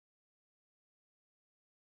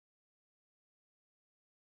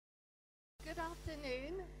Good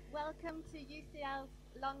afternoon. Welcome to UCL's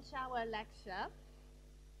lunch hour lecture.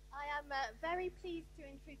 I am very pleased to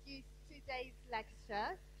introduce today's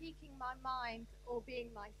lecture, Speaking My Mind or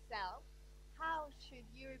Being Myself, How Should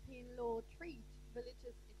European Law Treat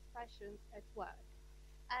Religious Expressions at Work?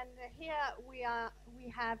 And here we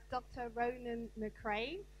have Dr. Ronan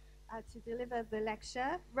McCrea to deliver the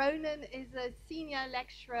lecture. Ronan is a senior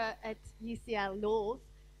lecturer at UCL Law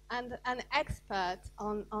and an expert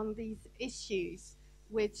on these issues,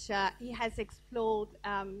 which he has explored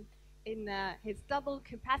in his double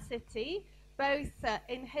capacity, both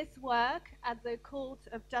in his work at the Court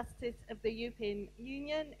of Justice of the European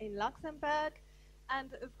Union in Luxembourg,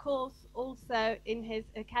 and of course also in his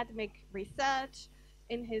academic research,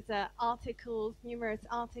 in his numerous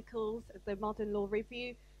articles at the Modern Law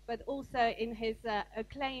Review, but also in his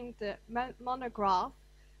acclaimed monograph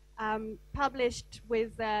published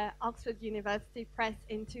with Oxford University Press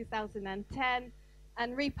in 2010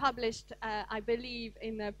 and republished, I believe,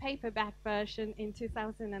 in a paperback version in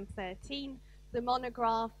 2013. The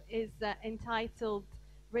monograph is entitled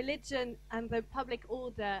Religion and the Public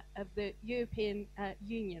Order of the European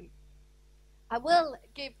Union. I will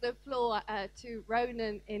give the floor to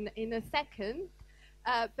Ronan in a second,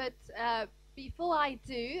 but before I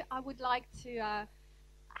do, I would like to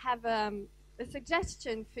have a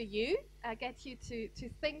suggestion for you, get you to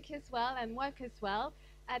think as well and work as well.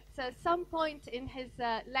 At some point in his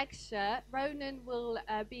lecture, Ronan will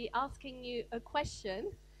be asking you a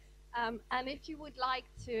question, and if you would like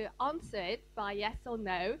to answer it by yes or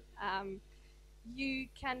no, you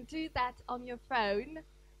can do that on your phone,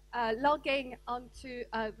 logging onto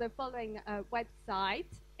the following website,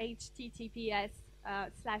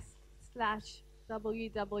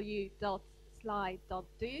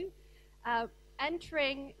 https://www.slide.do,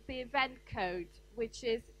 entering the event code, which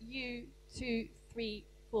is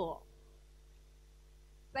U234.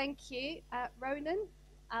 Thank you. Ronan,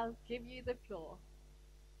 I'll give you the floor.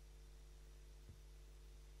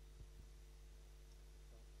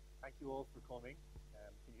 Thank you all for coming.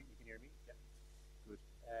 You can hear me? Yeah. Good.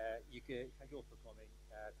 Thank you all for coming.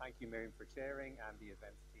 Thank you, Miriam, for chairing, and the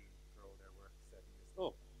events team for all their work setting this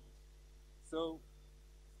up. So,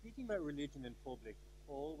 speaking about religion in public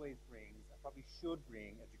always brings, and probably should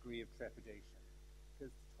bring, a degree of trepidation.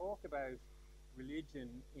 Because to talk about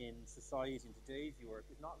religion in society in today's Europe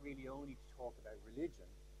is not really only to talk about religion,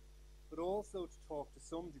 but also to talk to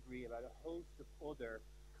some degree about a host of other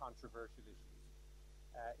controversial issues,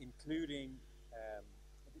 including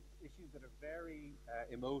issues that are very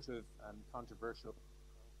emotive and controversial.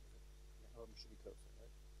 Should be closer,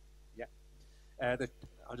 right? Yeah.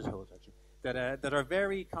 I'll just hold it, actually. That are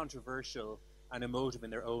very controversial and emotive in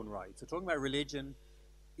their own right. So talking about religion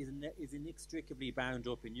is inextricably bound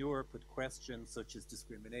up in Europe with questions such as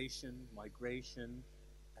discrimination, migration,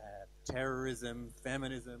 terrorism,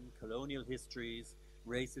 feminism, colonial histories,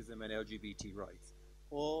 racism, and LGBT rights.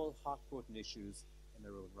 All hot-button issues in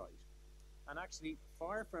their own right. And actually,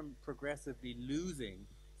 far from progressively losing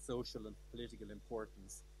social and political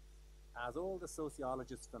importance, as all the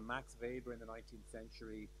sociologists from Max Weber in the 19th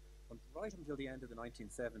century, right until the end of the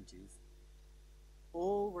 1970s,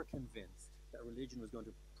 all were convinced that religion was going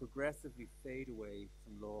to progressively fade away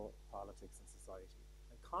from law, politics, and society.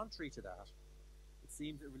 And contrary to that, it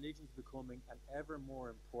seems that religion is becoming an ever more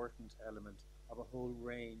important element of a whole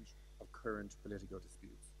range of current political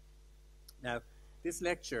disputes. Now, this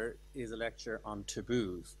lecture is a lecture on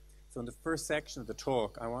taboos. So in the first section of the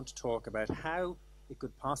talk, I want to talk about how it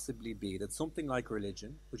could possibly be that something like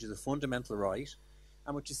religion, which is a fundamental right,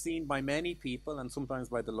 and which is seen by many people and sometimes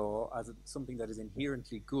by the law as something that is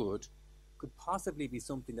inherently good, could possibly be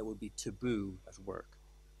something that would be taboo at work.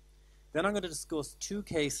 Then I'm going to discuss two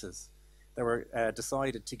cases that were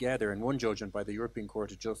decided together in one judgment by the European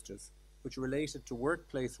Court of Justice, which related to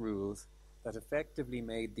workplace rules that effectively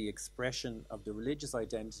made the expression of the religious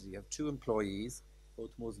identity of two employees,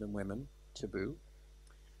 both Muslim women, taboo.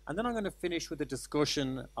 And then I'm going to finish with a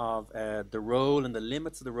discussion of the role and the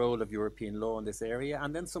limits of the role of European law in this area,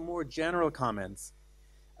 and then some more general comments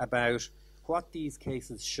about what these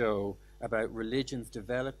cases show about religion's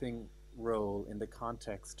developing role in the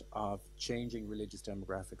context of changing religious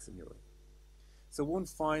demographics in Europe. So one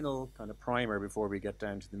final kind of primer before we get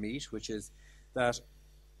down to the meat, which is that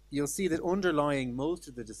you'll see that underlying most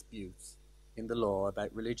of the disputes in the law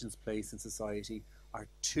about religion's place in society are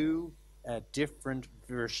two different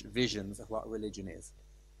visions of what religion is.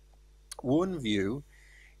 One view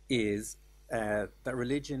is that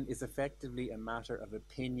religion is effectively a matter of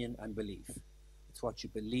opinion and belief. It's what you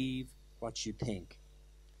believe, what you think.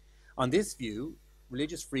 On this view,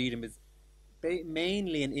 religious freedom is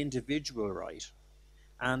mainly an individual right.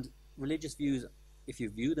 And religious views, if you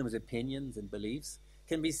view them as opinions and beliefs,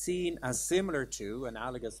 can be seen as similar to,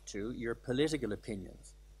 analogous to, your political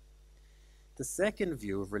opinions. The second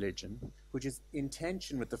view of religion, which is in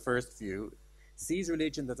tension with the first view, sees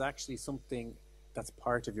religion as actually something that's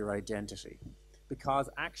part of your identity. Because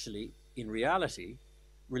actually, in reality,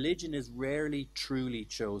 religion is rarely truly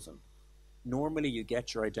chosen. Normally, you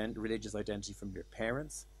get your religious identity from your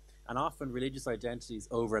parents, and often religious identities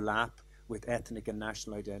overlap with ethnic and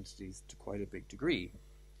national identities to quite a big degree.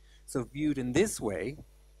 So viewed in this way,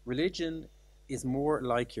 religion is more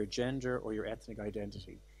like your gender or your ethnic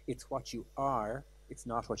identity. It's what you are, it's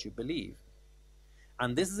not what you believe.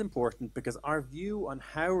 And this is important because our view on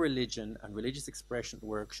how religion and religious expression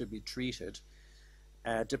work should be treated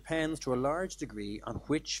depends to a large degree on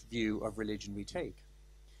which view of religion we take.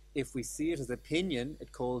 If we see it as opinion,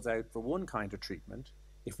 it calls out for one kind of treatment.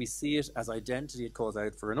 If we see it as identity, it calls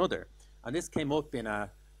out for another. And this came up in an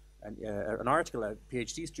article a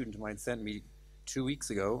PhD student of mine sent me 2 weeks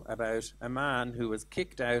ago about a man who was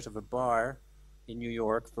kicked out of a bar in New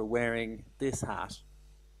York for wearing this hat,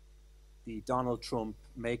 the Donald Trump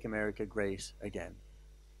Make America Great Again.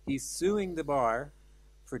 He's suing the bar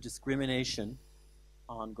for discrimination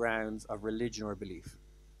on grounds of religion or belief.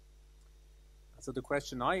 So the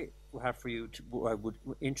question I have for you, I would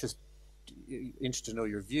interested to know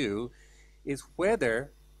your view, is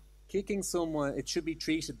whether kicking someone, it should be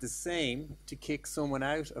treated the same to kick someone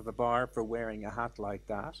out of a bar for wearing a hat like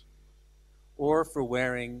that, or for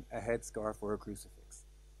wearing a headscarf or a crucifix.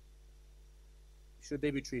 Should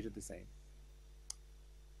they be treated the same?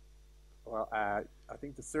 Well, I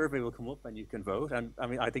think the survey will come up and you can vote. And I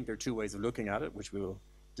mean, I think there are two ways of looking at it, which we will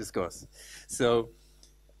discuss. So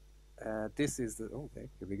this is the, okay,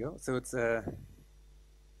 here we go. So it's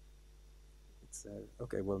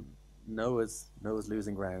okay, well, no is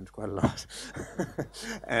losing ground quite a lot.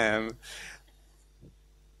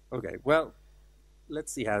 Okay, well,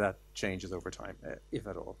 let's see how that changes over time, if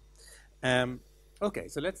at all. Okay,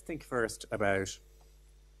 so let's think first about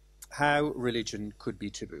how religion could be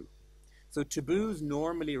taboo. So taboos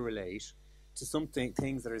normally relate to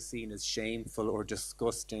things that are seen as shameful or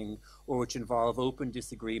disgusting, or which involve open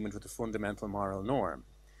disagreement with a fundamental moral norm.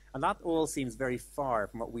 And that all seems very far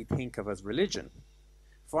from what we think of as religion.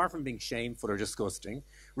 Far from being shameful or disgusting,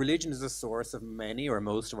 religion is a source of many or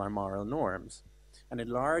most of our moral norms. And in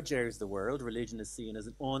large areas of the world, religion is seen as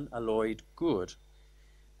an unalloyed good.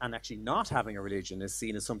 And actually not having a religion is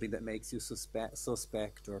seen as something that makes you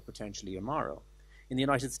suspect or potentially immoral. In the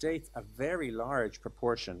United States, a very large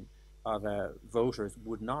proportion of voters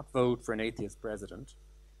would not vote for an atheist president.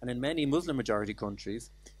 And in many Muslim-majority countries,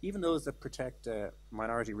 even those that protect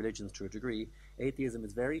minority religions to a degree, atheism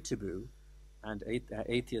is very taboo, and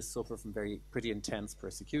atheists suffer from pretty intense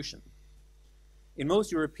persecution. In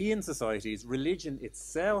most European societies, religion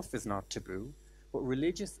itself is not taboo, but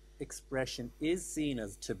religious expression is seen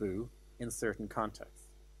as taboo in certain contexts.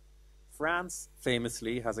 France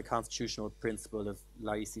famously has a constitutional principle of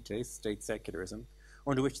laïcité, state secularism,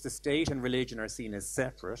 under which the state and religion are seen as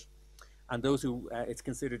separate, and those who it's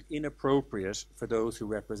considered inappropriate for those who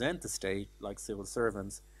represent the state, like civil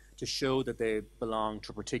servants, to show that they belong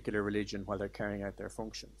to a particular religion while they're carrying out their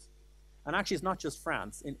functions. And actually, it's not just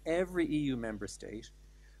France. In every EU member state,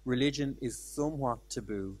 religion is somewhat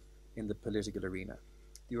taboo in the political arena.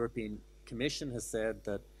 The European Commission has said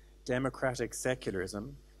that democratic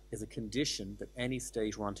secularism is a condition that any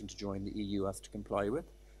state wanting to join the EU has to comply with.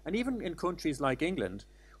 And even in countries like England,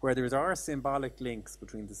 where there are symbolic links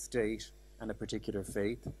between the state and a particular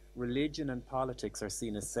faith, religion and politics are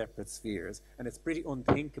seen as separate spheres, and it's pretty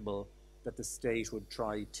unthinkable that the state would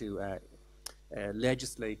try to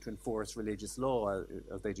legislate to enforce religious law,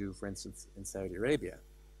 as they do, for instance, in Saudi Arabia.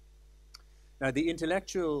 Now, the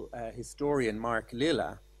intellectual historian Mark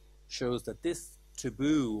Lilla shows that this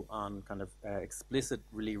taboo on kind of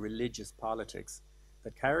explicitly religious politics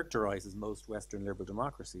that characterizes most Western liberal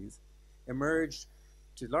democracies emerged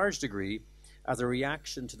to a large degree as a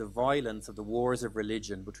reaction to the violence of the wars of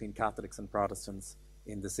religion between Catholics and Protestants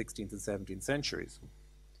in the 16th and 17th centuries.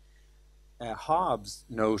 Hobbes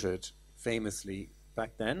noted famously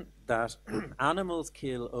back then that animals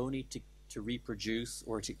kill only to reproduce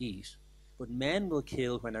or to eat, but men will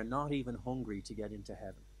kill when they're not even hungry to get into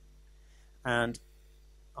heaven. And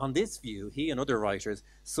on this view, he and other writers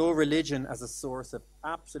saw religion as a source of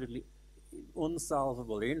absolutely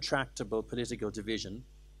unsolvable, intractable political division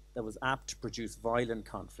that was apt to produce violent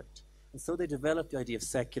conflict. And so they developed the idea of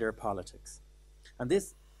secular politics. And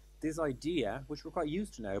this idea, which we're quite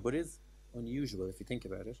used to now, but is unusual if you think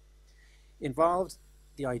about it, involved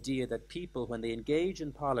the idea that people, when they engage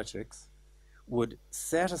in politics, would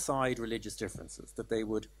set aside religious differences,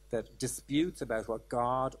 that disputes about what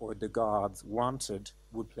God or the gods wanted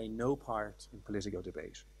would play no part in political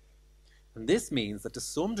debate. And this means that to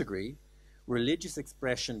some degree, religious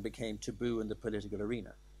expression became taboo in the political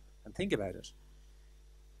arena. And think about it.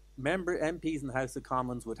 MPs in the House of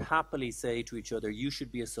Commons would happily say to each other, you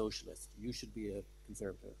should be a socialist, you should be a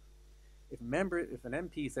conservative. If an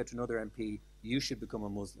MP said to another MP, you should become a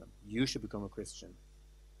Muslim, you should become a Christian,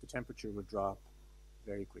 the temperature would drop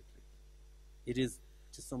very quickly. It is,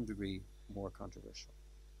 to some degree, more controversial.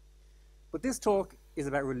 But this talk is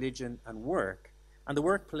about religion and work, and the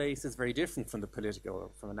workplace is very different from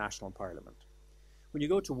a national parliament. When you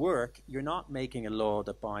go to work, you're not making a law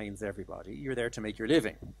that binds everybody. You're there to make your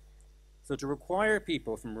living. So to require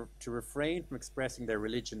people to refrain from expressing their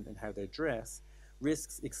religion in how they dress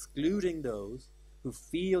risks excluding those who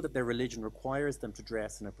feel that their religion requires them to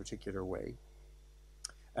dress in a particular way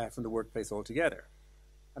from the workplace altogether.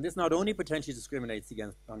 And this not only potentially discriminates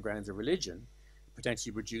on grounds of religion, it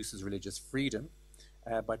potentially reduces religious freedom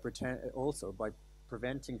also by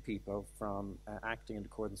preventing people from acting in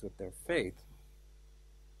accordance with their faith.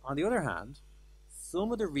 On the other hand,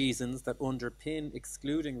 some of the reasons that underpin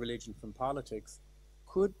excluding religion from politics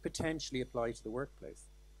could potentially apply to the workplace.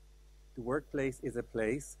 The workplace is a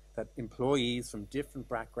place that employees from different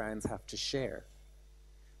backgrounds have to share.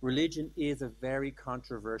 Religion is a very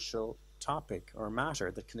controversial topic or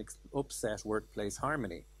matter that can upset workplace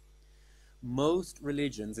harmony. Most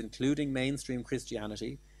religions, including mainstream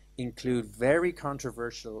Christianity, include very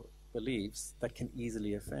controversial beliefs that can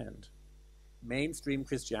easily offend. Mainstream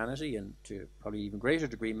Christianity, and to probably even greater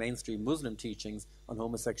degree mainstream Muslim teachings on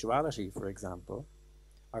homosexuality, for example,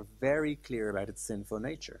 are very clear about its sinful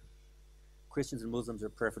nature. Christians and Muslims are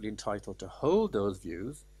perfectly entitled to hold those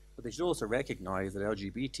views, but they should also recognize that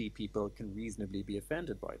LGBT people can reasonably be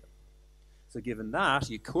offended by them. So given that,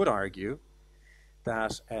 you could argue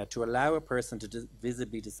that to allow a person to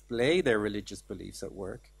visibly display their religious beliefs at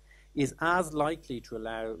work is as likely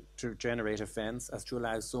to generate offence as to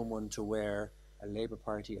allow someone to wear a Labour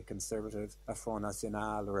Party, a Conservative, a Front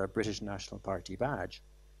National, or a British National Party badge.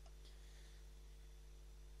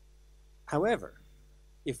 However,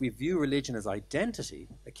 if we view religion as identity,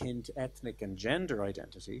 akin to ethnic and gender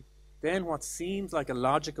identity, then what seems like a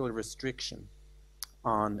logical restriction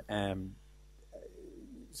on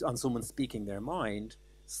someone speaking their mind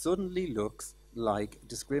suddenly looks like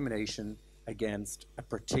discrimination against a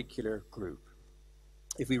particular group.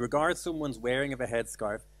 If we regard someone's wearing of a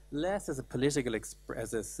headscarf less as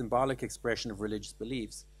as a symbolic expression of religious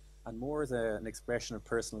beliefs and more as an expression of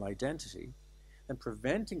personal identity, then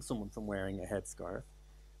preventing someone from wearing a headscarf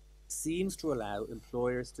seems to allow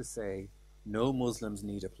employers to say no Muslims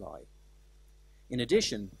need apply. In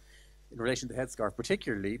addition, in relation to the headscarf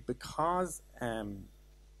particularly, because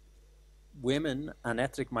women and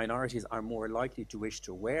ethnic minorities are more likely to wish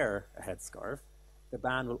to wear a headscarf, the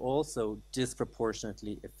ban will also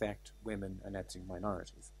disproportionately affect women and ethnic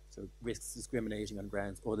minorities. So it risks discriminating on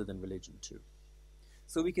grounds other than religion too.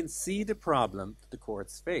 So we can see the problem that the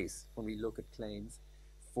courts face when we look at claims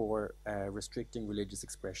for restricting religious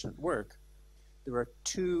expression at work. There are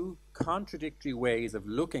two contradictory ways of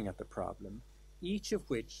looking at the problem, each of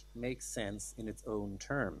which makes sense in its own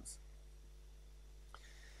terms.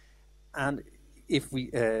 And if we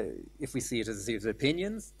see it as a series of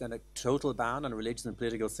opinions, then a total ban on religious and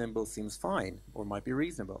political symbols seems fine or might be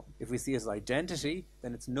reasonable. If we see it as identity,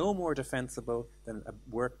 then it's no more defensible than a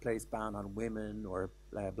workplace ban on women or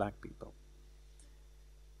black people.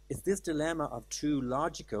 It's this dilemma of two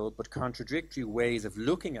logical but contradictory ways of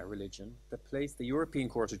looking at religion that placed the European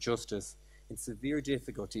Court of Justice in severe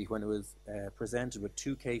difficulty when it was presented with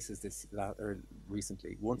two cases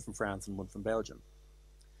recently, one from France and one from Belgium.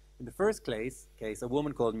 In the first case, a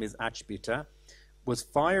woman called Ms. Achbita was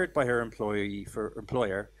fired by her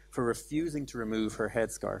employer for refusing to remove her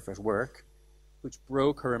headscarf at work, which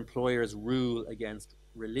broke her employer's rule against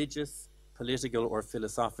religious, political, or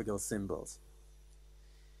philosophical symbols.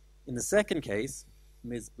 In the second case,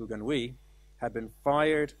 Ms. Bouganwi had been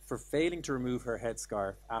fired for failing to remove her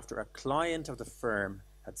headscarf after a client of the firm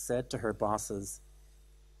had said to her bosses,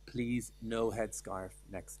 "Please, no headscarf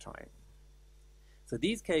next time." So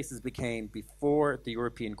these cases became before the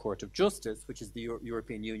European Court of Justice, which is the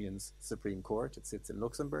European Union's Supreme Court. It sits in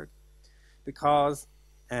Luxembourg, because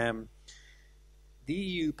the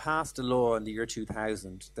EU passed a law in the year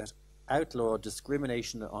 2000 that outlawed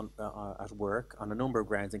discrimination at work on a number of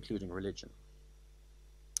grounds, including religion.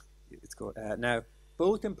 Now,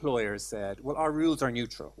 both employers said, well, our rules are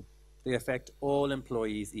neutral. They affect all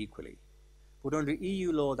employees equally. But under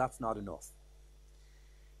EU law, that's not enough.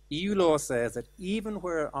 EU law says that even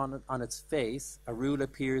where on its face a rule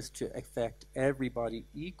appears to affect everybody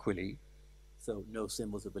equally, so no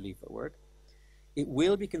symbols of belief at work, it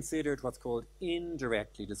will be considered what's called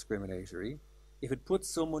indirectly discriminatory if it puts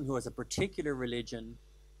someone who has a particular religion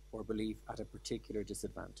or belief at a particular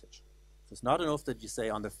disadvantage. So it's not enough that you say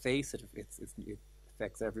on the face it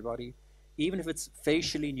affects everybody. Even if it's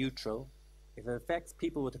facially neutral, if it affects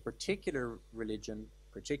people with a particular religion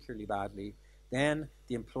particularly badly, then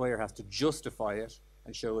the employer has to justify it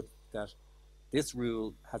and show it that this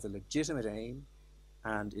rule has a legitimate aim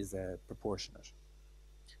and is proportionate.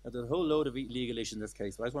 Now, there's a whole load of legal issues in this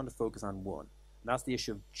case, but I just want to focus on one, and that's the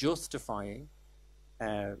issue of justifying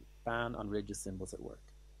a ban on religious symbols at work.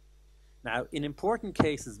 Now, in important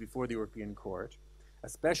cases before the European Court, a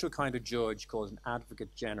special kind of judge called an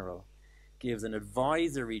advocate general gives an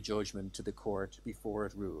advisory judgment to the court before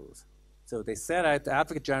it rules. So the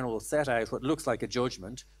advocate general will set out what looks like a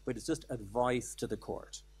judgment, but it's just advice to the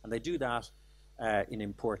court. And they do that in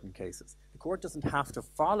important cases. The court doesn't have to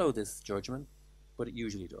follow this judgment, but it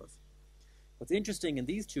usually does. What's interesting in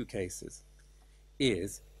these two cases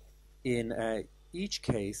is in each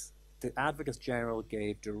case, the advocate general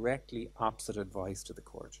gave directly opposite advice to the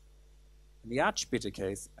court. In the Atschbitter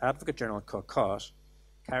case, Advocate General Kokot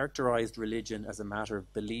characterized religion as a matter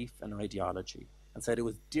of belief and ideology and said it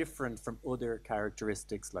was different from other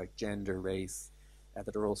characteristics like gender, race,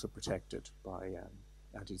 that are also protected by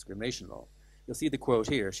anti-discrimination law. You'll see the quote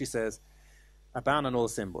here. She says, a ban on all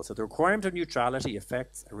symbols. So the requirement of neutrality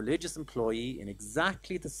affects a religious employee in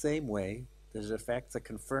exactly the same way that it affects a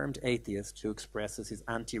confirmed atheist who expresses his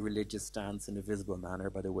anti-religious stance in a visible manner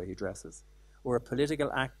by the way he dresses, or a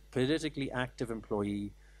politically active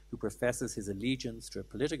employee who professes his allegiance to a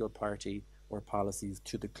political party or policies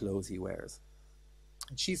to the clothes he wears.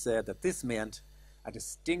 And she said that this meant a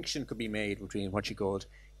distinction could be made between what she called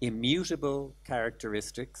immutable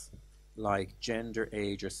characteristics like gender,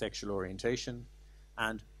 age, or sexual orientation,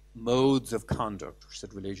 and modes of conduct, which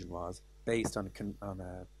said religion was, based on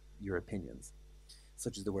your opinions,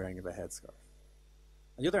 such as the wearing of a headscarf.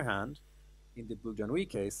 On the other hand, in the Bougdanoui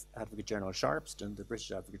case, Advocate General Sharpston, the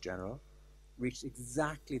British Advocate General, reached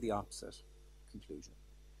exactly the opposite conclusion.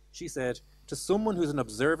 She said, to someone who's an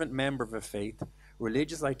observant member of a faith,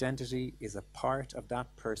 religious identity is a part of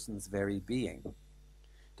that person's very being.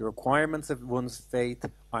 The requirements of one's faith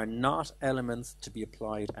are not elements to be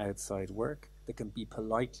applied outside work that can be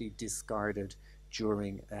politely discarded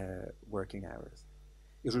during working hours.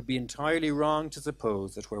 It would be entirely wrong to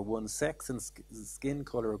suppose that where one's sex and skin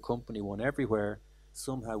color accompany one everywhere,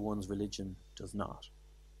 somehow one's religion does not.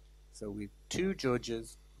 So we have two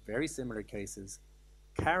judges, very similar cases,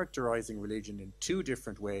 characterizing religion in two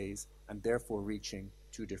different ways and therefore reaching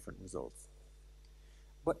two different results.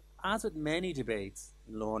 But as with many debates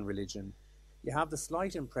in law and religion, you have the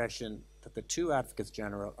slight impression that the two advocates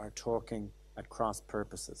general are talking at cross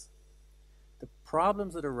purposes. The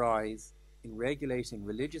problems that arise in regulating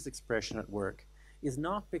religious expression at work is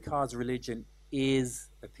not because religion is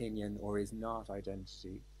opinion or is not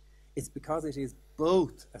identity. It's because it is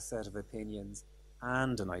both a set of opinions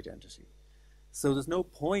and an identity. So there's no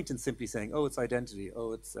point in simply saying, oh, it's identity,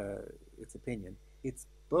 oh, it's opinion. It's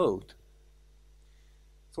both.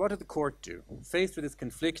 So what did the court do? Faced with this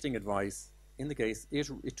conflicting advice, in the case,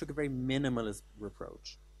 it took a very minimalist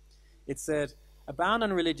approach. It said a ban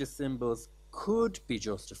on religious symbols could be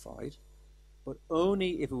justified, but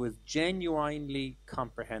only if it was genuinely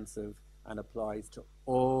comprehensive and applies to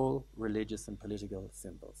all religious and political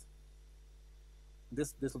symbols.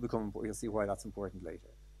 This will become important. You'll see why that's important later.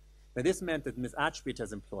 Now, this meant that Ms.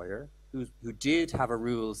 Atschbitter's employer, who did have a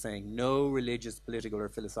rule saying no religious, political, or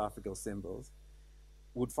philosophical symbols,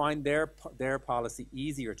 would find their policy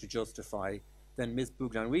easier to justify than Ms.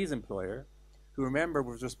 Bougdanoui's employer, who, remember,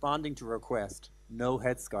 was responding to a request, no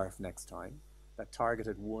headscarf next time, that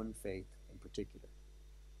targeted one faith in particular.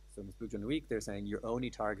 So Ms. Bougdanoui, they're saying you're only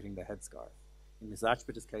targeting the headscarf. In Ms.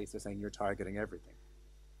 Atschbitter's case, they're saying you're targeting everything.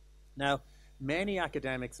 Now, many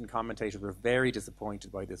academics and commentators were very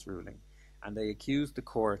disappointed by this ruling, and they accused the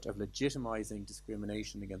court of legitimizing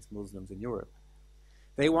discrimination against Muslims in Europe.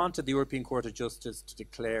 They wanted the European Court of Justice to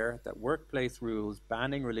declare that workplace rules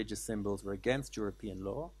banning religious symbols were against European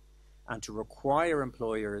law and to require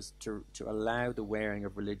employers to allow the wearing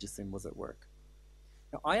of religious symbols at work.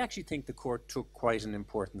 Now, I actually think the court took quite an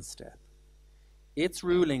important step. Its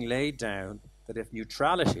ruling laid down that if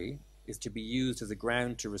neutrality is to be used as a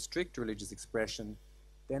ground to restrict religious expression,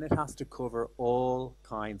 then it has to cover all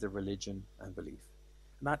kinds of religion and belief.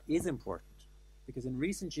 And that is important, because in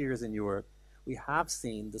recent years in Europe, we have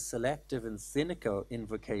seen the selective and cynical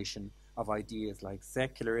invocation of ideas like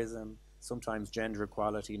secularism, sometimes gender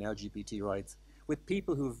equality and LGBT rights, with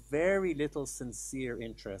people who have very little sincere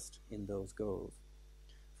interest in those goals.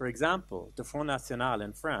 For example, the Front National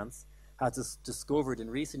in France has discovered in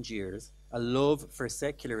recent years a love for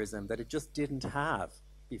secularism that it just didn't have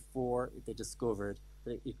before they discovered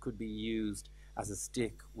that it could be used as a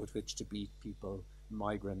stick with which to beat people,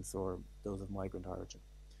 migrants or those of migrant origin.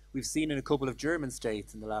 We've seen in a couple of German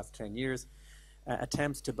states in the last 10 years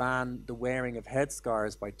attempts to ban the wearing of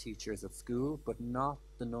headscarves by teachers at school, but not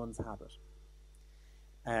the nuns' habit.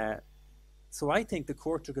 So I think the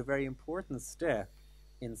court took a very important step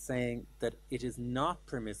in saying that it is not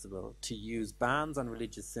permissible to use bans on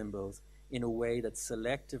religious symbols in a way that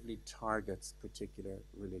selectively targets particular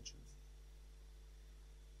religions.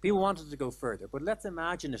 People wanted to go further, but let's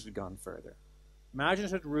imagine it had gone further. Imagine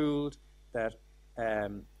it had ruled that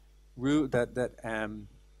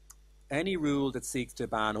any rule that seeks to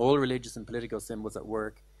ban all religious and political symbols at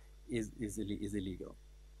work is illegal.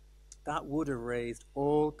 That would have raised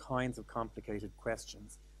all kinds of complicated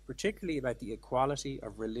questions, particularly about the equality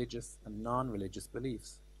of religious and non-religious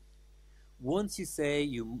beliefs. Once you say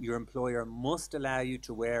your employer must allow you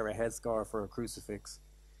to wear a headscarf or a crucifix,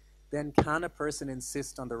 then can a person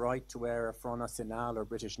insist on the right to wear a Front National or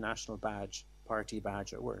British National badge, party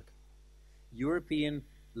badge at work? European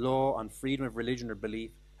law on freedom of religion or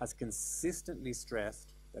belief has consistently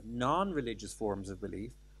stressed that non-religious forms of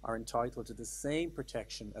belief are entitled to the same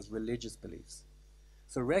protection as religious beliefs.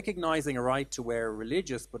 So recognizing a right to wear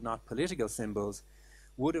religious but not political symbols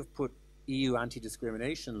would have put EU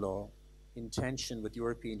anti-discrimination law in tension with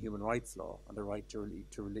European human rights law on the right to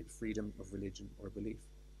freedom of religion or belief.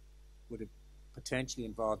 Would have potentially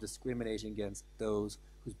involved discriminating against those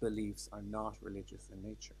whose beliefs are not religious in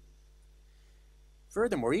nature.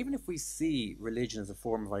 Furthermore, even if we see religion as a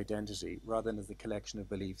form of identity rather than as a collection of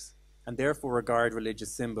beliefs, and therefore regard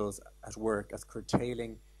religious symbols at work as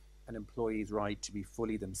curtailing an employee's right to be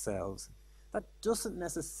fully themselves, that doesn't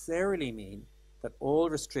necessarily mean that all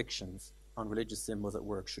restrictions on religious symbols at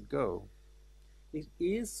work should go. It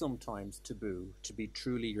is sometimes taboo to be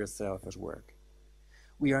truly yourself at work.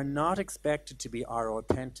 We are not expected to be our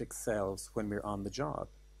authentic selves when we're on the job.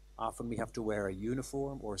 Often we have to wear a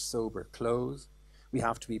uniform or sober clothes. We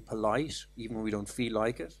have to be polite, even when we don't feel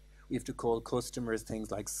like it. We have to call customers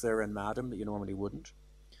things like sir and madam that you normally wouldn't.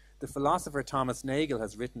 The philosopher Thomas Nagel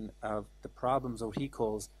has written of the problems of what he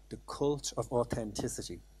calls the cult of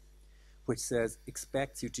authenticity, which says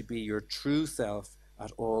expects you to be your true self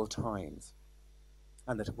at all times,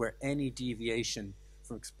 and that where any deviation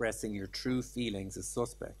from expressing your true feelings is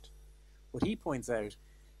suspect. What he points out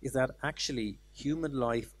is that actually human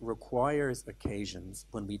life requires occasions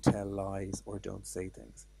when we tell lies or don't say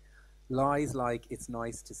things. Lies like, it's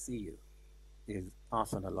nice to see you, is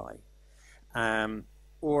often a lie.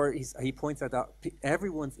 Or he points out that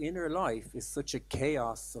everyone's inner life is such a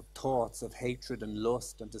chaos of thoughts of hatred and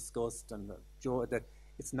lust and disgust and joy that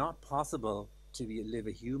it's not possible to live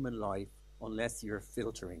a human life unless you're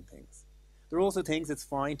filtering things. There are also things it's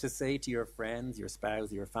fine to say to your friends, your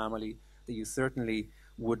spouse, your family, that you certainly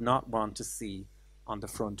would not want to see on the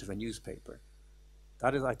front of a newspaper.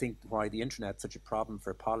 That is, I think, why the internet's such a problem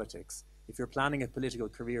for politics. If you're planning a political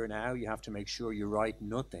career now, you have to make sure you write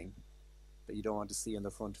nothing that you don't want to see on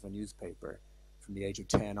the front of a newspaper from the age of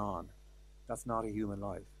 10 on. That's not a human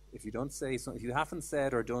life. If you don't say if you haven't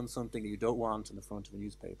said or done something that you don't want on the front of a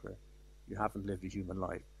newspaper, you haven't lived a human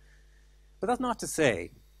life. But that's not to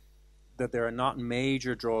say that there are not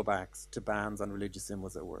major drawbacks to bans on religious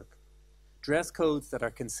symbols at work. Dress codes that are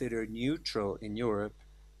considered neutral in Europe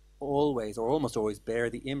always or almost always bear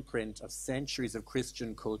the imprint of centuries of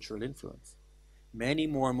Christian cultural influence. Many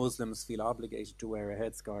more Muslims feel obligated to wear a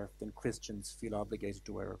headscarf than Christians feel obligated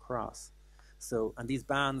to wear a cross. And these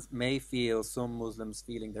bans may feel some Muslims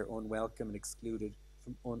feeling they're unwelcome and excluded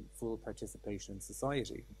from full participation in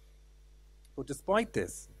society. But despite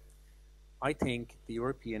this, I think the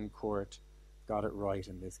European Court got it right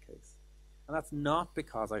in this case. And that's not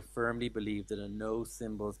because I firmly believe that a no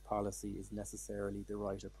symbols policy is necessarily the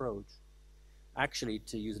right approach. Actually,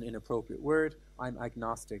 to use an inappropriate word, I'm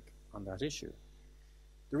agnostic on that issue.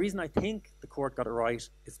 The reason I think the court got it right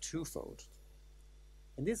is twofold.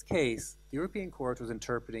 In this case, the European Court was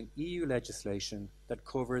interpreting EU legislation that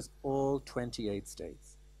covers all 28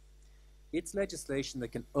 states. It's legislation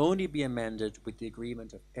that can only be amended with the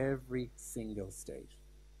agreement of every single state.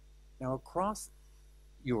 Now, across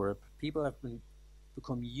Europe, people have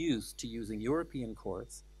become used to using European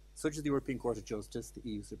courts, such as the European Court of Justice, the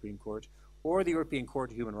EU Supreme Court, or the European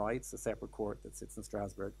Court of Human Rights, a separate court that sits in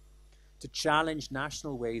Strasbourg, to challenge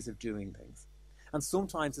national ways of doing things. And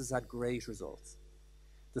sometimes this has had great results.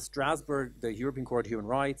 The European Court of Human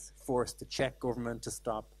Rights forced the Czech government to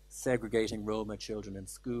stop segregating Roma children in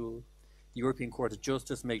school. The European Court of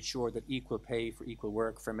Justice made sure that equal pay for equal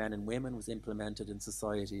work for men and women was implemented in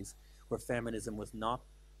societies where feminism was not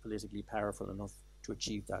politically powerful enough to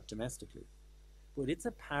achieve that domestically. But it's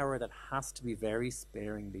a power that has to be very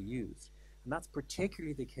sparingly used. And that's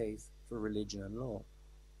particularly the case for religion and law.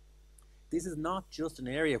 This is not just an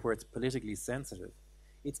area where it's politically sensitive.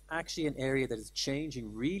 It's actually an area that is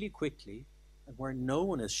changing really quickly and where no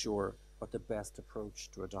one is sure what the best approach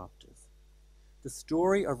to adopt is. The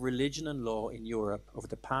story of religion and law in Europe over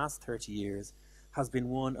the past 30 years has been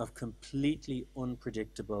one of completely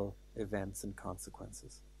unpredictable events and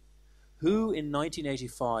consequences. Who in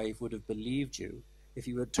 1985 would have believed you if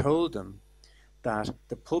you had told them that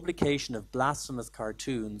the publication of blasphemous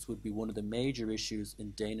cartoons would be one of the major issues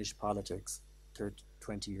in Danish politics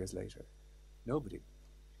 20 years later? Nobody.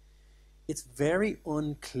 It's very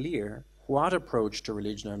unclear what approach to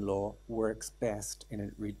religion and law works best in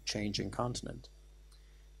a changing continent.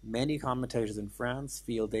 Many commentators in France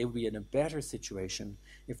feel they would be in a better situation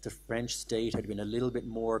if the French state had been a little bit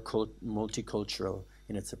more multicultural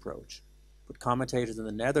in its approach. But commentators in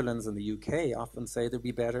the Netherlands and the UK often say they'd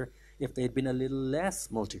be better if they'd been a little less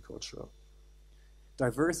multicultural.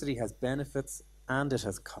 Diversity has benefits and it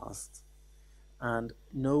has costs, and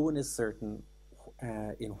no one is certain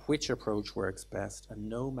in which approach works best, and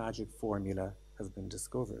no magic formula has been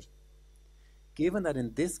discovered. Given that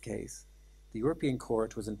in this case, the European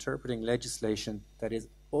Court was interpreting legislation that is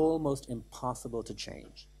almost impossible to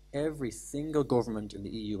change. Every single government in the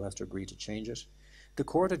EU has to agree to change it. The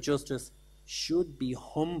Court of Justice should be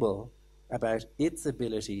humble about its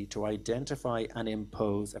ability to identify and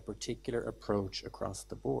impose a particular approach across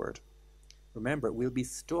the board. Remember, we'll be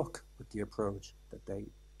stuck with the approach that they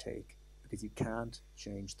take because you can't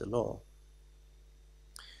change the law.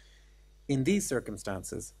 In these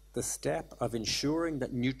circumstances, the step of ensuring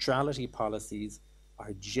that neutrality policies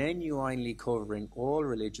are genuinely covering all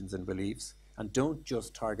religions and beliefs and don't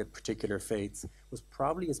just target particular faiths was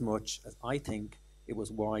probably as much as I think it was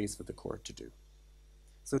wise for the court to do.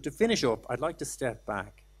 So to finish up, I'd like to step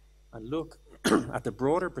back and look at the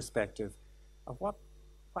broader perspective of what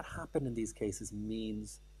happened in these cases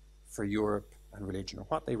means for Europe and religion, or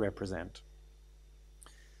what they represent.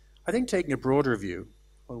 I think taking a broader view,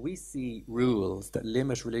 when we see rules that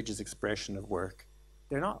limit religious expression of work,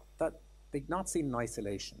 they're not seen in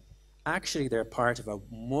isolation. Actually, they're part of a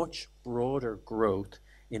much broader growth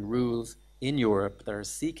in rules in Europe that are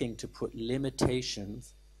seeking to put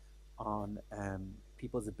limitations on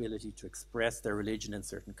people's ability to express their religion in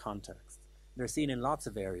certain contexts. They're seen in lots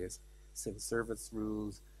of areas: civil service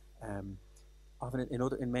rules. Often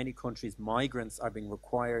in many countries, migrants are being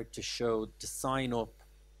required to sign up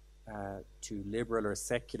to liberal or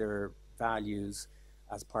secular values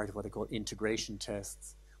as part of what they call integration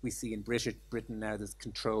tests. We see in Britain now there's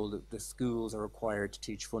control that the schools are required to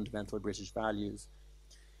teach fundamental British values.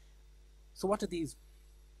 So what do these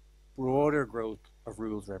broader growth of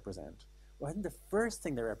rules represent? Well, I think the first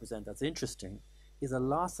thing they represent that's interesting is a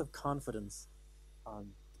loss of confidence on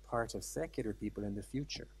the part of secular people in the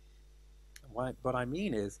future. What I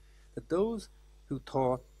mean is that those who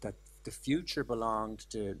thought that the future belonged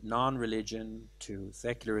to non-religion, to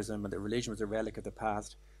secularism, and that religion was a relic of the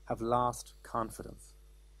past, have lost confidence.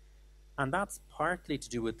 And that's partly to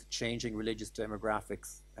do with the changing religious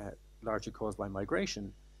demographics, largely caused by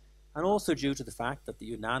migration, and also due to the fact that the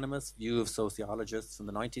unanimous view of sociologists from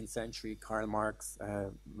the 19th century, Karl Marx,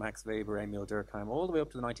 Max Weber, Emil Durkheim, all the way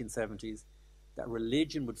up to the 1970s, that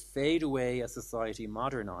religion would fade away as society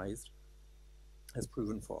modernized, has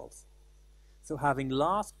proven false. So having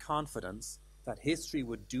lost confidence that history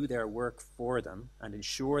would do their work for them and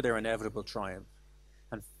ensure their inevitable triumph,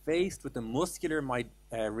 and faced with the muscular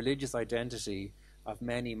religious identity of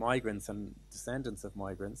many migrants and descendants of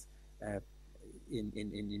migrants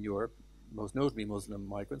in Europe, most notably Muslim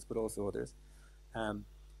migrants, but also others,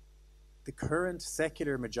 the current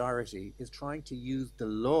secular majority is trying to use the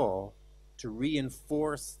law to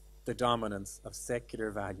reinforce the dominance of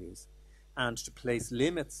secular values and to place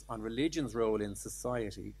limits on religion's role in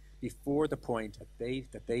society before the point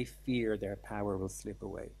that they fear their power will slip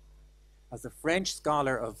away. As the French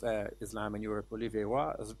scholar of Islam in Europe, Olivier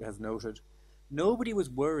Roy, has noted, nobody was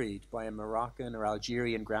worried by a Moroccan or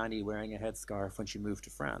Algerian granny wearing a headscarf when she moved to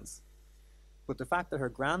France. But the fact that her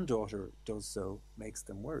granddaughter does so makes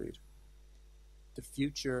them worried. The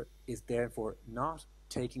future is therefore not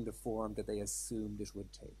taking the form that they assumed it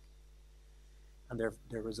would take. And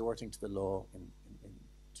they're resorting to the law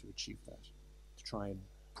to achieve that, to try and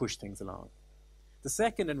push things along. The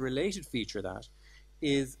second and related feature of that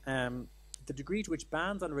is the degree to which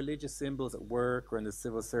bans on religious symbols at work or in the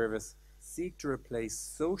civil service seek to replace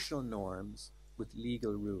social norms with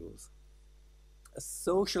legal rules. A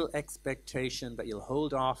social expectation that you'll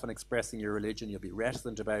hold off on expressing your religion, you'll be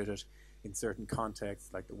reticent about it in certain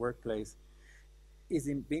contexts like the workplace, is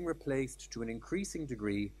being replaced to an increasing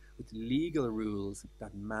degree with legal rules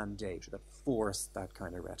that mandate or that force that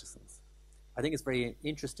kind of reticence. I think it's very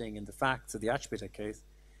interesting in the facts of the Achbita case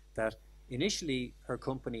that initially her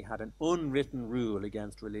company had an unwritten rule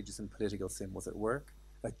against religious and political symbols at work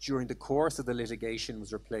that during the course of the litigation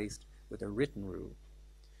was replaced with a written rule.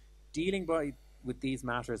 Dealing with these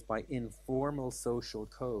matters by informal social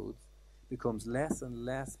codes becomes less and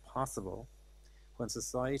less possible when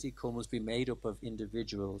society comes to be made up of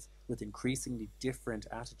individuals with increasingly different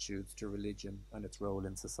attitudes to religion and its role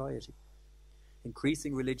in society.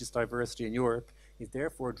 Increasing religious diversity in Europe is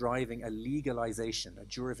therefore driving a legalization, a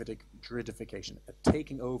juridification, a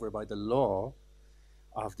taking over by the law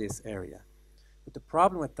of this area. But the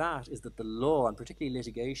problem with that is that the law, and particularly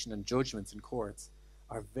litigation and judgments in courts,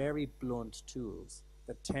 are very blunt tools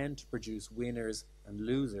that tend to produce winners and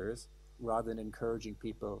losers rather than encouraging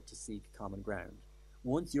people to seek common ground.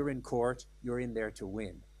 Once you're in court, you're in there to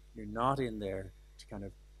win. You're not in there to kind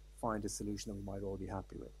of find a solution that we might all be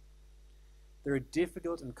happy with. There are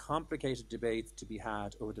difficult and complicated debates to be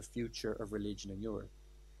had over the future of religion in Europe.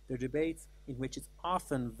 They're debates in which it's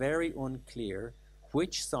often very unclear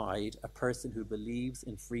which side a person who believes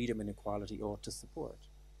in freedom and equality ought to support.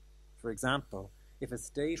 For example, if a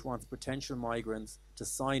state wants potential migrants to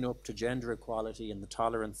sign up to gender equality and the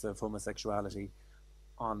tolerance of homosexuality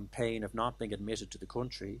on pain of not being admitted to the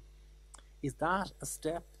country, is that a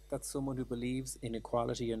step that someone who believes in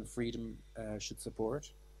equality and freedom should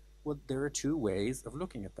support? Well, there are two ways of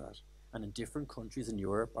looking at that, and in different countries in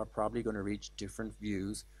Europe are probably going to reach different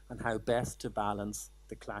views on how best to balance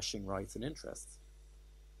the clashing rights and interests.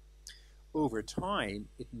 Over time,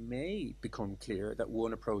 it may become clear that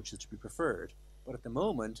one approach is to be preferred, but at the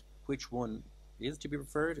moment, which one is to be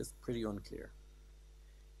preferred is pretty unclear.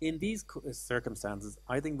 In these circumstances,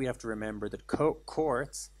 I think we have to remember that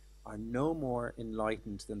courts are no more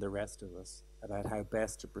enlightened than the rest of us about how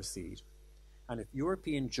best to proceed. And if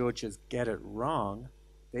European judges get it wrong,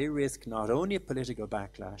 they risk not only a political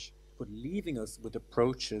backlash, but leaving us with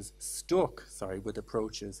approaches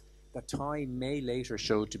that time may later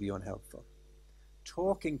show to be unhelpful.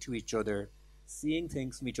 Talking to each other, seeing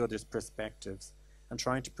things from each other's perspectives, and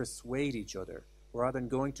trying to persuade each other, rather than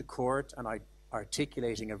going to court and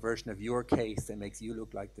articulating a version of your case that makes you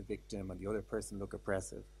look like the victim and the other person look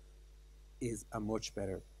oppressive, is a much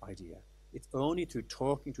better idea. It's only through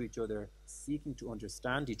talking to each other, seeking to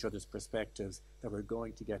understand each other's perspectives, that we're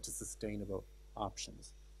going to get to sustainable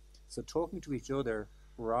options. So talking to each other,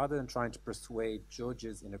 rather than trying to persuade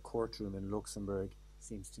judges in a courtroom in Luxembourg,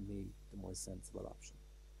 seems to me the more sensible option.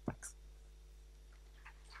 Thanks.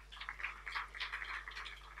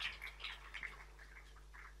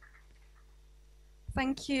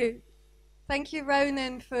 Thank you. Thank you,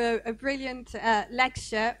 Ronan, for a brilliant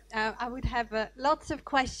lecture. I would have lots of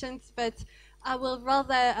questions, but I will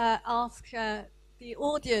rather ask the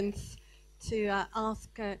audience to ask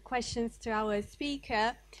questions to our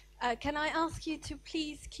speaker. Can I ask you to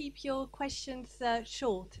please keep your questions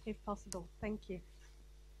short, if possible? Thank you.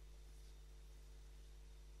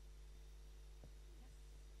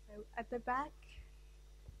 So at the back.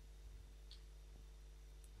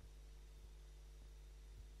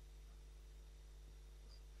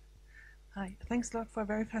 Hi, thanks a lot for a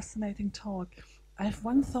very fascinating talk. I have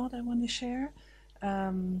one thought I want to share,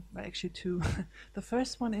 well, actually two. The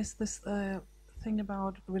first one is this thing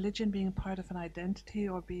about religion being a part of an identity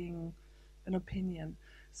or being an opinion.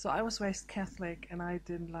 So I was raised Catholic and I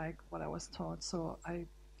didn't like what I was taught, so I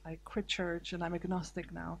quit church and I'm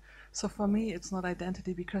agnostic now. So for me it's not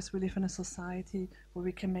identity, because we live in a society where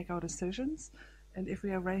we can make our decisions, and if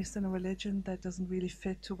we are raised in a religion that doesn't really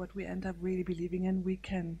fit to what we end up really believing in, we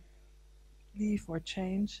can leave or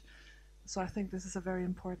change. So I think this is a very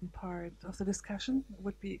important part of the discussion. I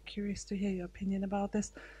would be curious to hear your opinion about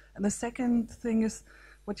this. And the second thing is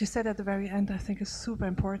what you said at the very end. I think is super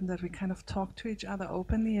important, that we kind of talk to each other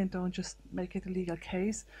openly and don't just make it a legal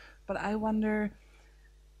case. But I wonder,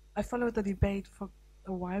 I followed the debate for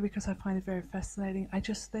a while because I find it very fascinating. I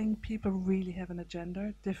just think people really have an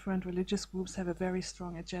agenda. Different religious groups have a very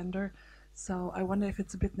strong agenda. So I wonder if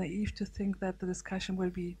it's a bit naive to think that the discussion will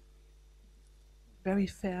be very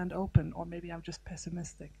fair and open, or maybe I'm just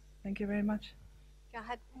pessimistic. Thank you very much. I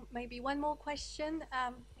had maybe one more question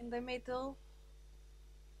in the middle.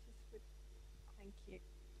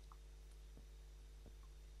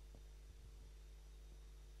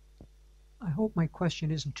 hope my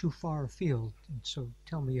question isn't too far afield, and so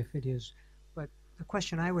tell me if it is. But the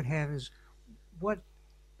question I would have is, what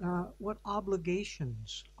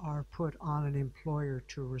obligations are put on an employer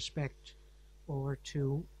to respect or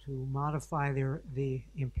to modify the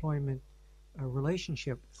employment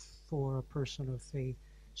relationship for a person of faith?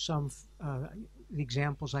 The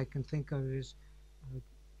examples I can think of is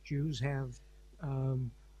Jews have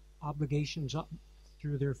obligations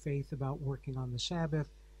through their faith about working on the Sabbath.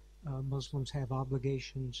 Muslims have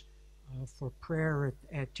obligations for prayer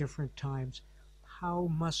at different times. How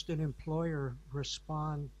must an employer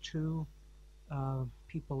respond to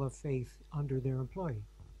people of faith under their employee?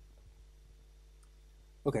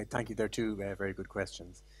 Okay, thank you. They're two very good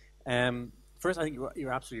questions. First, I think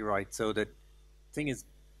you're absolutely right. So the thing is,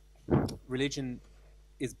 religion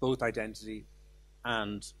is both identity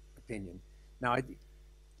and opinion. Now,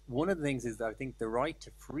 one of the things is that I think the right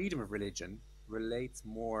to freedom of religion relates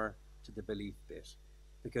more to the belief bit,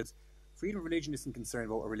 because freedom of religion isn't concerned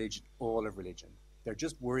about all of religion. They're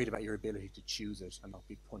just worried about your ability to choose it and not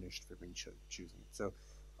be punished for choosing it. So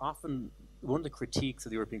often, one of the critiques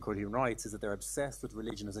of the European Court of Human Rights is that they're obsessed with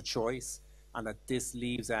religion as a choice, and that this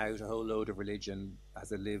leaves out a whole load of religion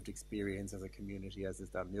as a lived experience, as a community, as this,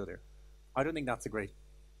 that, and the other. I don't think that's a great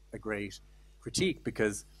critique,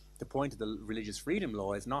 because the point of the religious freedom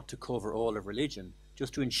law is not to cover all of religion,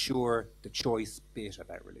 just to ensure the choice bit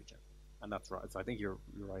about religion. And that's right. So I think you're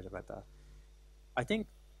right about that. I think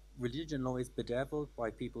religion law is bedeviled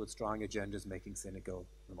by people with strong agendas making cynical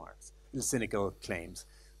claims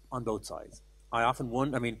on both sides. I often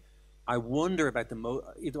wonder, I wonder about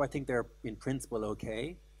either I think they're in principle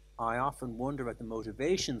okay, I often wonder about the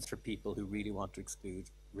motivations for people who really want to exclude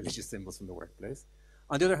religious symbols from the workplace.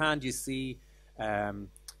 On the other hand, you see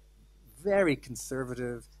very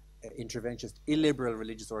conservative, interventionist, illiberal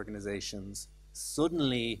religious organizations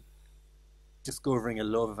suddenly discovering a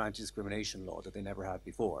love of anti-discrimination law that they never had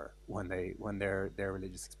before when their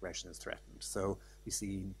religious expression is threatened. So you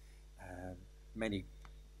see many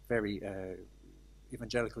very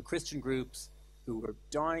evangelical Christian groups who were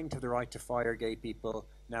dying to the right to fire gay people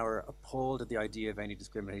now are appalled at the idea of any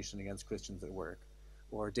discrimination against Christians at work.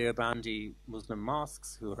 Or Deobandi Muslim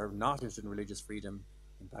mosques who are not interested in religious freedom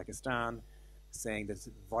in Pakistan, saying that it's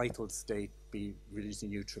vital the state be religiously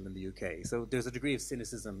neutral in the UK. So there's a degree of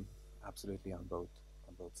cynicism absolutely on both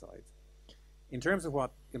sides. In terms of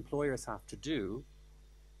what employers have to do,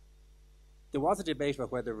 there was a debate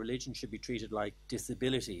about whether religion should be treated like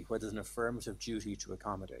disability, whether there's an affirmative duty to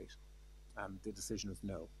accommodate. And the decision was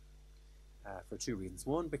no, for two reasons.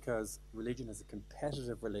 One, because religion has a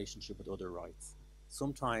competitive relationship with other rights.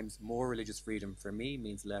 Sometimes more religious freedom for me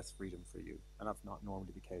means less freedom for you, and that's not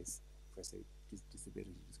normally the case for, say,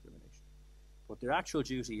 disability discrimination. But their actual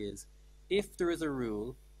duty is, if there is a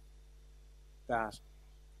rule that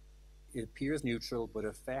it appears neutral but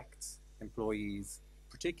affects employees,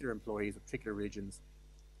 particular religions,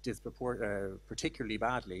 particularly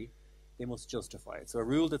badly, they must justify it. So a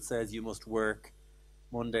rule that says you must work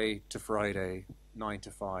Monday to Friday, 9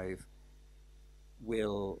 to 5,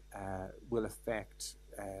 will affect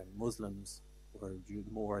Muslims or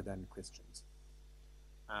more than Christians.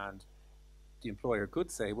 And the employer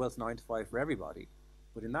could say, well, it's 9 to 5 for everybody.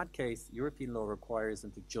 But in that case, European law requires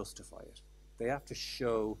them to justify it. They have to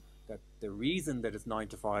show that the reason that it's 9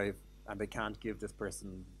 to 5 and they can't give this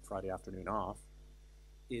person Friday afternoon off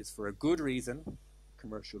is for a good reason,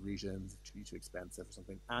 commercial reasons, too expensive or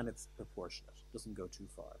something, and it's proportionate. It doesn't go too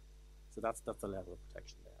far. So that's the level of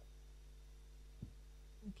protection they have.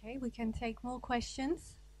 Okay, we can take more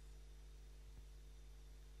questions.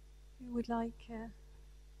 Who would like to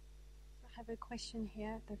have a question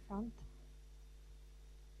here at the front?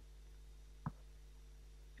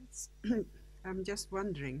 I'm just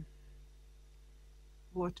wondering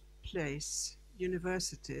what place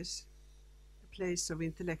universities, a place of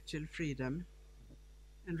intellectual freedom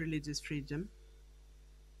and religious freedom,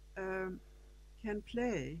 can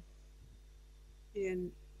play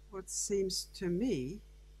in what seems to me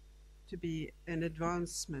to be an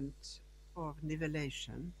advancement of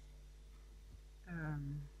nivellation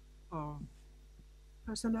of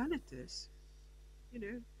personalities.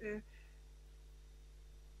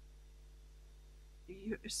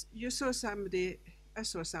 You saw somebody, I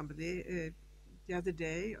saw somebody the other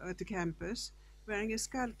day at the campus wearing a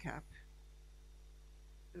skull cap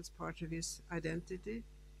as part of his identity,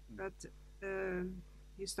 but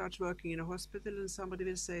he starts working in a hospital and somebody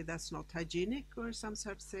will say that's not hygienic or some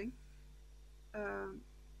such thing.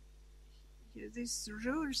 This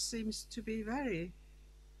rule seems to be very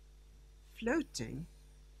floating.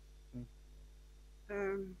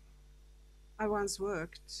 I once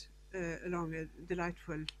worked along a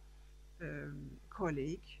delightful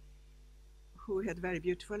colleague who had very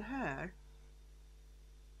beautiful hair.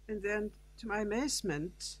 And then, to my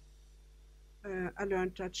amazement, I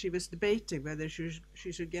learned that she was debating whether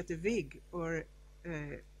she should get a wig or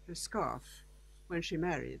a scarf when she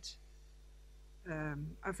married.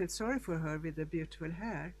 I felt sorry for her with the beautiful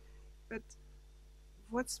hair, but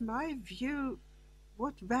what's my view?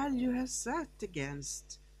 What value has that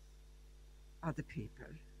against other people?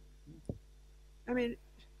 I mean,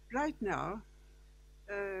 right now,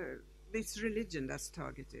 this religion that's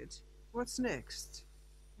targeted. What's next?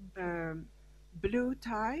 Blue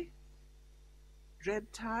tie,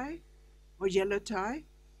 red tie, or yellow tie?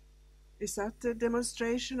 Is that a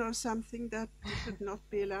demonstration of something that should not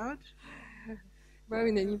be allowed?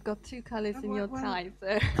 Ronan, you've got two colours in your tie,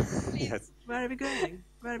 so Yes. Where are we going?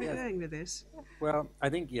 Where are we Yes. going with this? Well, I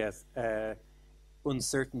think yes.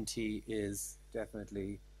 Uncertainty is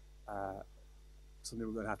definitely something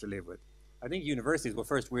we're going to have to live with. I think universities. Well,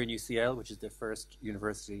 first we're in UCL, which is the first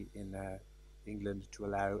university in England to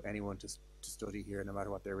allow anyone to study here, no matter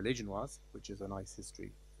what their religion was, which is a nice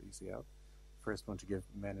history for UCL. First one to give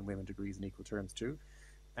men and women degrees in equal terms too.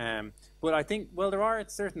 But I think, well, there are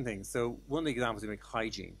certain things. So one of the examples would be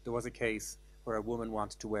hygiene. There was a case where a woman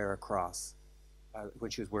wanted to wear a cross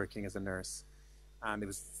when she was working as a nurse, and it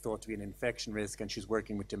was thought to be an infection risk, and she was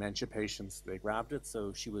working with dementia patients. They grabbed it,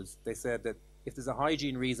 so they said that if there's a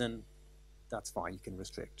hygiene reason, that's fine, you can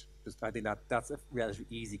restrict. I think that's a relatively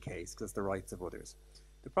easy case because it's the rights of others.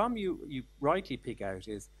 The problem you rightly pick out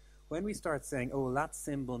is when we start saying, oh, that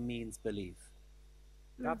symbol means belief.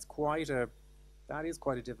 That is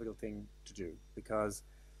quite a difficult thing to do because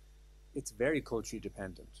it's very culturally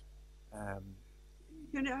dependent.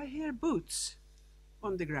 You know, I hear boots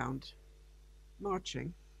on the ground,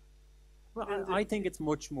 marching. Well, I think it's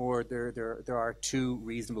much more. There are two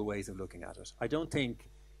reasonable ways of looking at it. I don't think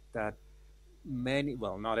that many.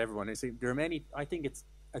 Well, not everyone. There are many. I think it's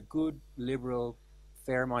a good liberal,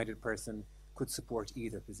 fair-minded person could support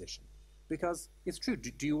either position, because it's true.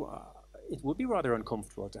 It would be rather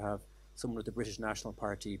uncomfortable to have someone with the British National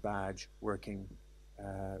Party badge working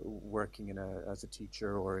as a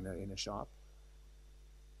teacher or in a shop.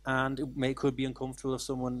 And it could be uncomfortable if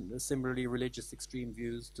someone similarly religious extreme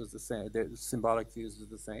views does the same, the symbolic views do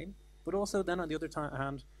the same. But also then on the other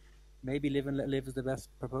hand, maybe live and let live is the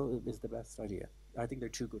best idea. I think there are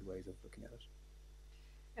two good ways of looking at it.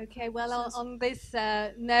 Okay, well, on this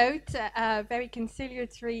note, very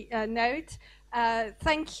conciliatory note,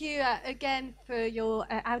 thank you again for your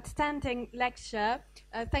outstanding lecture.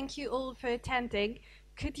 Thank you all for attending.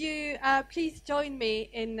 Could you please join me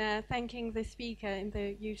in thanking the speaker in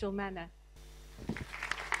the usual manner?